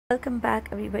Welcome back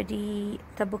everybody,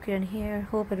 Tabukiran here.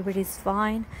 Hope everybody's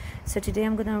fine. So today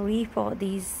I'm gonna repot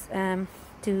these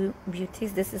two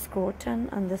beauties. This is Croton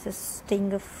and this is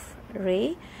Sting of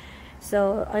Ray.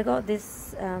 So I got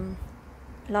this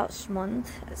last month,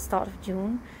 start of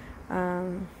June,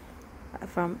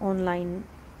 from online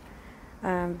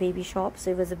baby shop.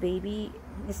 So it was a baby,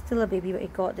 it's still a baby, but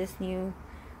it got this new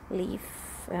leaf.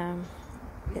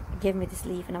 It gave me this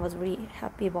leaf and I was really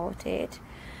happy about it.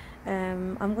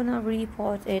 I'm gonna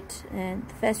repot it, and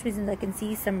the first reason I can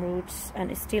see some roots and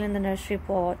it's still in the nursery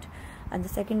pot, and the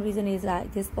second reason is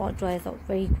like this pot dries out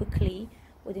very quickly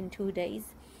within 2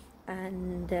 days,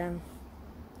 and I'm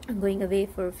going away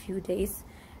for a few days,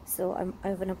 so I'm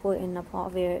gonna put it in a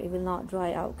pot where it will not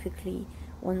dry out quickly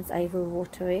once I will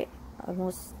water it.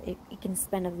 Almost it can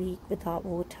spend a week without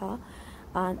water.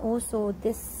 And also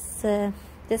this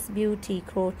beauty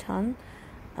Croton,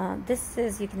 this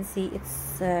is, you can see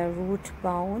it's root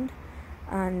bound,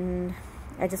 and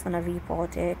I just want to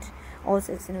repot it.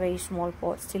 Also it's in a very small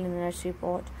pot, still in the nursery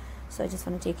pot, so I just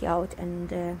want to take it out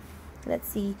and let's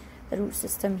see the root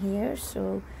system here.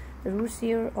 So the roots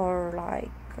here are like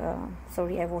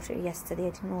sorry, I watered it yesterday. I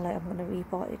didn't know like I'm going to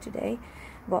repot it today,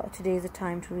 but today is the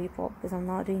time to repot because I'm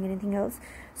not doing anything else.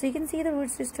 So you can see the root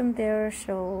system there,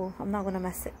 so I'm not going to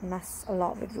mess a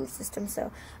lot with root system, so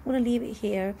I'm going to leave it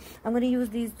here. I'm going to use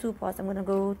these two pots. I'm going to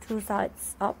go 2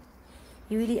 sides up.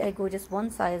 Usually I go just 1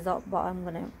 side up, but I'm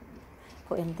going to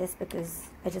put in this because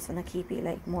I just want to keep it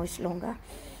like moist longer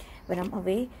when I'm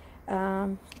away.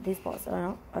 These pots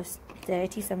are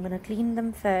dirty, so I'm going to clean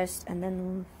them first and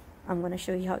then I'm going to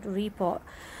show you how to repot.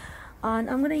 And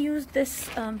I'm going to use this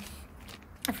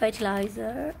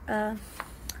fertilizer.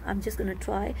 I'm just going to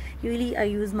try. Usually I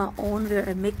use my own, where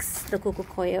I mix the cocoa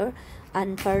coir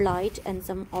and perlite and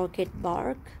some orchid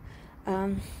bark.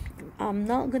 I'm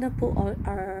not going to put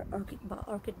our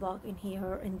orchid bark in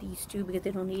here in these two because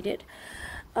they don't need it.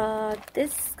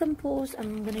 This compost,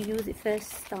 I'm going to use it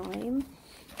first time,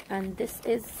 and this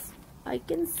is, I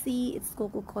can see it's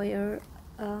cocoa coir,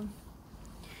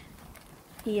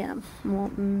 yeah, more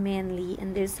mainly,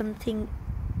 and there's something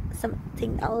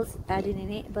else added in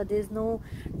it, but there's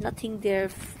nothing there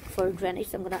for drainage,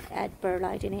 so I'm gonna add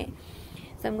perlite in it.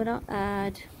 So I'm gonna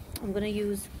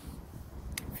use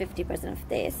 50% of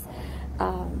this,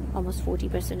 almost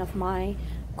 40% of my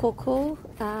cocoa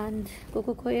and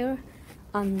cocoa coir,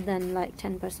 and then like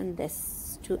 10%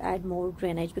 this to add more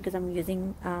drainage because I'm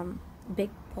using big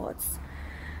pots,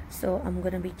 so I'm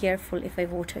gonna be careful if I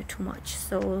water too much.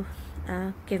 So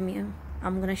I'm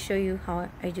gonna show you how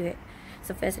I do it.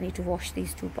 So first I need to wash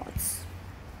these 2 pots.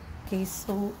 Okay,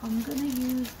 so I'm gonna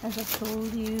use, as I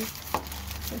told you,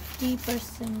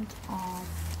 50% of,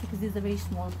 because these are very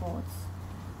small pots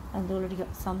and they already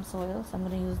got some soil, so I'm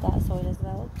gonna use that soil as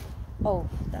well. Oh,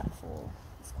 that fall,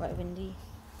 it's quite windy.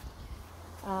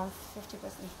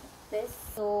 50% this,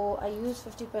 so I use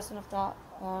 50% of that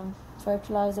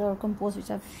fertilizer or compost,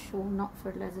 which I've shown, not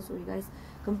fertilizer, sorry guys,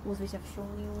 compost, which I've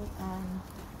shown you, and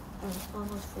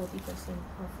almost 40%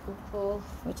 of cocoa,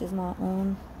 which is my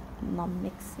own. I'm not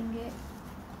mixing it.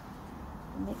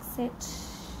 Mix it,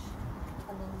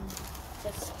 and then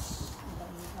just use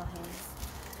my hands.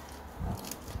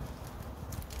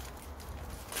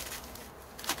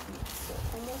 Mix it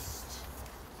almost,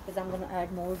 because I'm gonna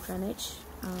add more drainage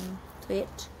to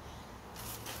it.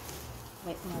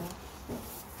 Wait more.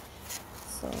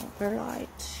 So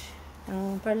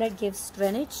perlite gives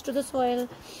drainage to the soil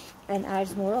and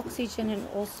adds more oxygen, and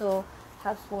also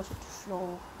helps water to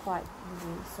flow quite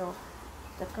easily. So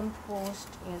the compost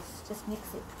is, just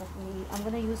mix it properly. I'm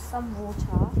gonna use some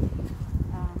water.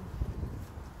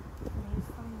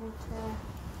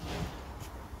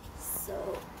 So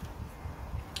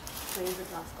where's the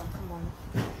glass? Come on.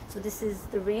 So this is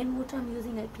the rainwater I'm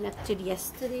using. I collected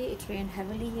yesterday. It rained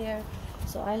heavily here,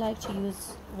 so I like to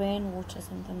use rainwater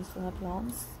sometimes for my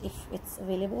plants if it's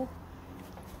available,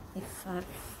 if I've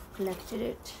collected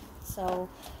it. So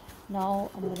now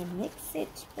I'm going to mix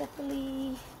it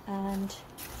properly, and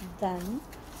then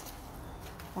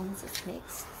once it's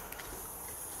mixed,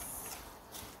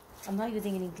 I'm not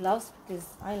using any gloves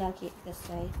because I like it this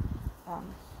way,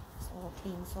 so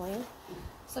clean soil.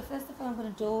 So first of all, I'm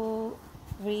going to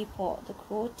repot the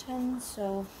Croton.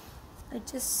 So I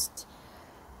just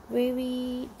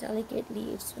very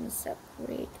delicately, just want to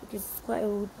separate because it's quite a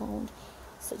root bound.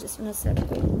 So just want to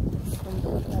separate this from the,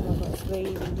 oh my god, it's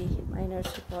very windy. My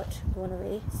nursery pot going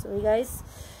away. Sorry guys,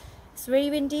 it's very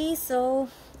windy, so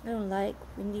I don't like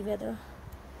windy weather.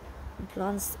 And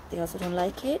plants, they also don't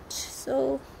like it.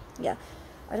 So yeah,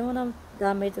 I don't want to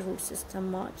damage the root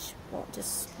system much, but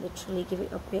just literally give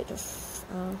it a bit of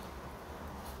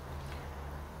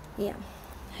yeah,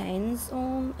 hands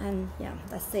on, and yeah,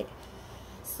 that's it.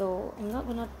 So I'm not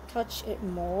gonna touch it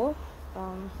more.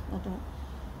 I don't.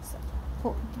 So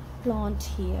put the plant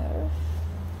here.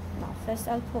 Now first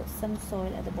I'll put some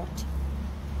soil at the bottom.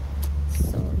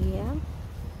 So yeah,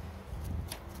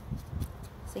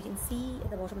 so you can see at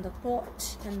the bottom of the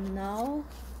pot, and now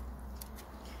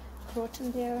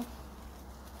Croton there,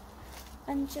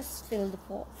 and just fill the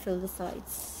pot, fill the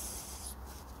sides.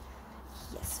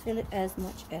 Yes, fill it as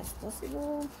much as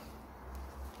possible.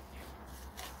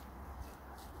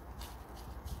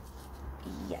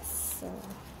 Yes, so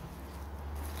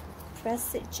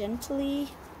press it gently.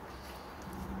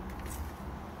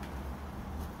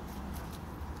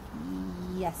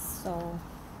 Yes, so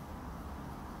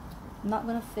I'm not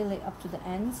gonna fill it up to the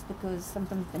ends, because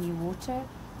sometimes when you water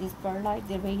these perlite,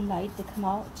 they're very light, they come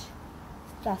out.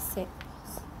 That's it.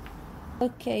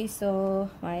 Okay, so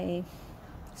my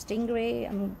stingray,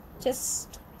 I'm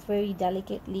just very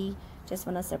delicately just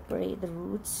want to separate the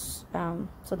roots,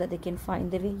 so that they can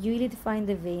find the way. Usually they find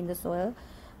the way in the soil,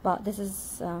 but this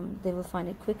is they will find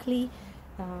it quickly.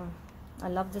 I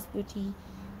love this beauty.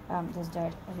 There's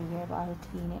dirt everywhere, but I'll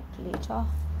clean it later.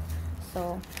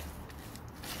 So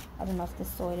I don't know if the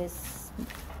soil is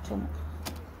too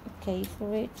okay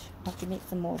for it. I have to make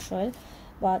some more soil,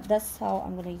 but that's how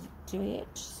I'm gonna do it.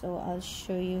 So I'll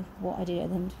show you what I did at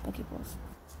the end. Okay, pause.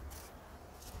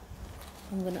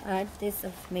 I'm gonna add this.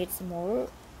 I've made some more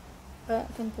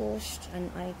compost,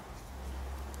 and I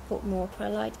put more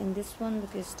perlite in this one,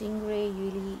 because stingray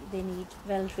usually they need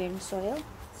well-drained soil.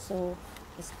 So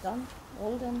it's done,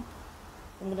 all done.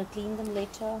 I'm gonna clean them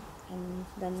later, and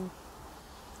then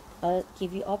I'll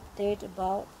give you update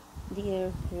about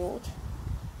their growth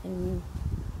in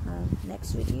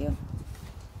next video.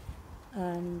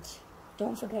 And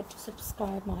don't forget to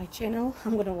subscribe my channel.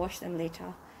 I'm gonna wash them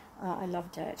later. I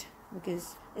love dirt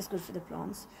because it's good for the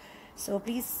plants. So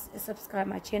please subscribe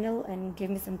my channel and give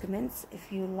me some comments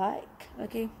if you like.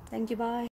 Okay, thank you, bye.